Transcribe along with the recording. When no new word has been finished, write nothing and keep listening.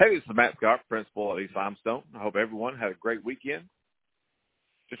Hey, this is Matt Scott, principal at East Limestone. I hope everyone had a great weekend.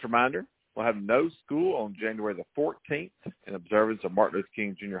 Just a reminder, we'll have no school on January the 14th in observance of Martin Luther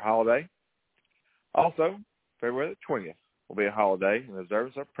King Jr. holiday. Also, February the 20th will be a holiday in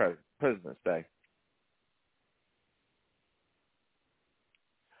observance of President's Day.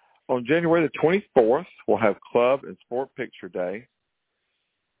 On January the 24th, we'll have Club and Sport Picture Day.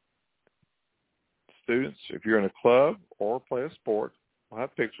 Students, if you're in a club or play a sport, we'll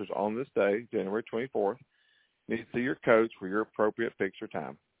have pictures on this day, January 24th. You need to see your coach for your appropriate picture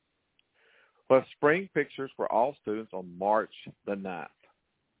time. We'll have spring pictures for all students on March the 9th.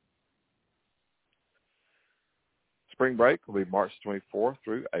 Spring break will be March 24th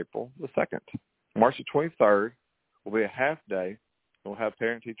through April the 2nd. March the 23rd will be a half day, and we'll have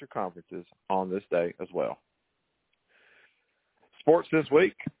parent-teacher conferences on this day as well. Sports this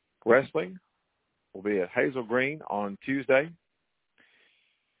week, wrestling will be at Hazel Green on Tuesday.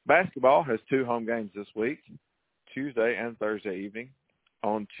 Basketball has 2 home games this week, Tuesday and Thursday evening.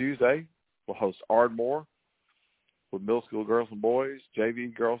 On Tuesday, we'll host Ardmore with middle school girls and boys,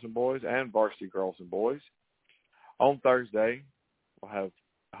 JV girls and boys, and varsity girls and boys. On Thursday, we'll have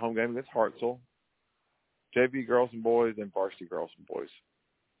a home game against Hartselle, JV girls and boys, and varsity girls and boys.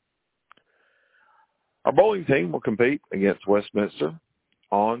 Our bowling team will compete against Westminster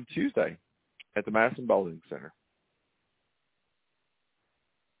on Tuesday at the Madison Bowling Center.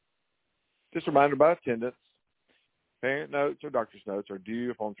 Just a reminder about attendance. Parent notes or doctor's notes are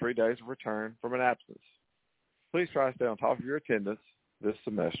due upon 3 days of return from an absence. Please try to stay on top of your attendance this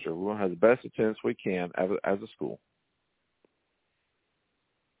semester. We want to have the best attendance we can as a school.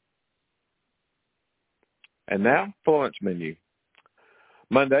 And now for the lunch menu.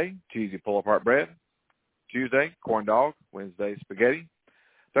 Monday, cheesy pull-apart bread. Tuesday, corn dog. Wednesday, spaghetti.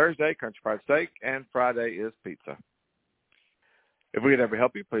 Thursday, country fried steak. And Friday is pizza. If we could ever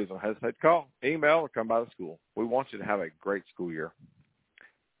help you, please don't hesitate to call, email, or come by the school. We want you to have a great school year.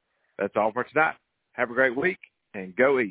 That's all for tonight. Have a great week, and go eat.